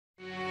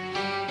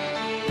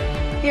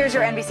Here's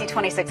your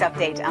NBC26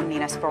 update. I'm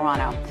Nina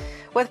Sperano.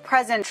 With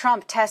President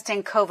Trump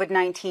testing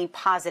COVID-19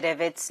 positive,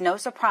 it's no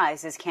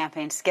surprise his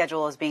campaign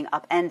schedule is being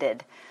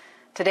upended.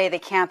 Today, the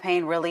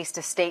campaign released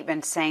a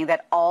statement saying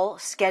that all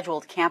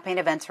scheduled campaign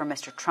events for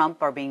Mr.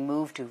 Trump are being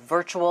moved to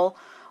virtual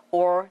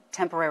or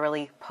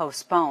temporarily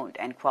postponed,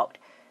 end quote.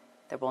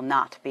 There will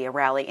not be a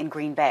rally in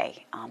Green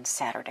Bay on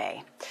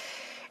Saturday.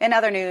 In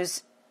other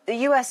news, the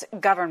U.S.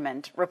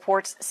 government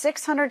reports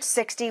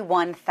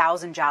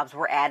 661,000 jobs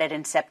were added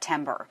in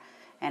September,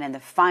 and in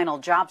the final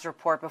jobs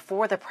report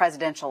before the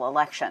presidential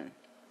election.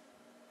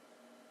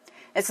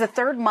 It's the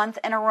third month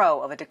in a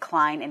row of a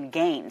decline in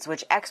gains,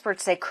 which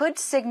experts say could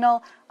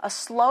signal a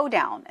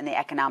slowdown in the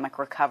economic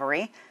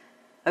recovery.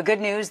 The good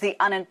news, the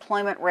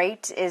unemployment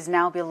rate is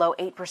now below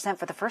 8%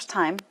 for the first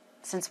time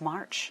since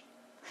March.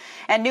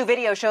 And new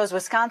video shows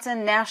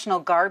Wisconsin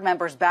National Guard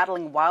members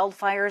battling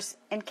wildfires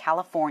in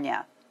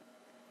California.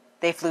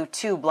 They flew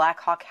 2 Black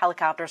Hawk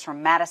helicopters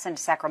from Madison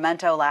to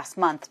Sacramento last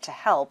month to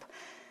help.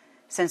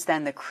 Since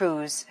then, the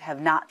crews have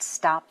not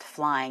stopped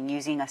flying,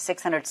 using a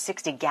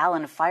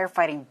 660-gallon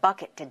firefighting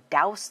bucket to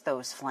douse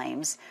those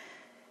flames.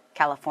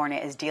 California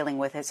is dealing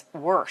with its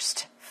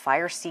worst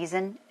fire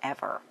season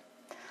ever.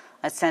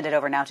 Let's send it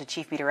over now to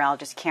Chief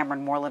Meteorologist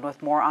Cameron Moreland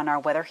with more on our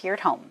weather here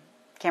at home.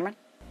 Cameron?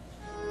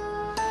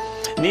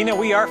 Nina,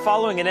 we are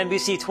following an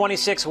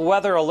NBC26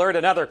 weather alert.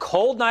 Another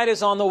cold night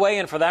is on the way,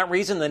 and for that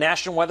reason, the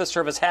National Weather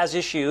Service has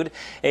issued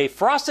a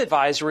frost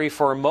advisory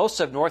for most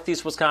of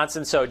northeast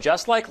Wisconsin. So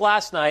just like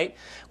last night,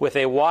 with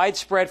a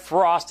widespread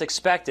frost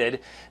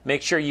expected,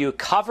 make sure you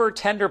cover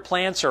tender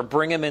plants or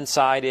bring them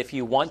inside if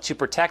you want to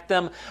protect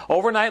them.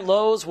 Overnight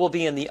lows will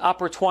be in the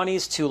upper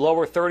 20s to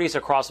lower 30s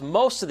across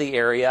most of the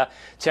area.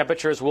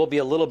 Temperatures will be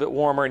a little bit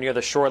warmer near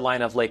the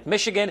shoreline of Lake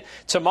Michigan.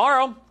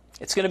 Tomorrow,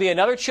 it's going to be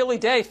another chilly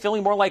day,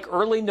 feeling more like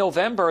early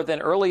November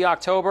than early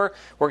October.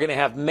 We're going to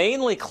have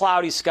mainly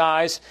cloudy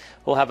skies.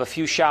 We'll have a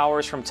few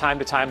showers from time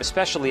to time,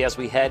 especially as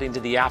we head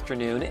into the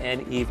afternoon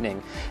and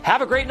evening.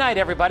 Have a great night,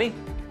 everybody.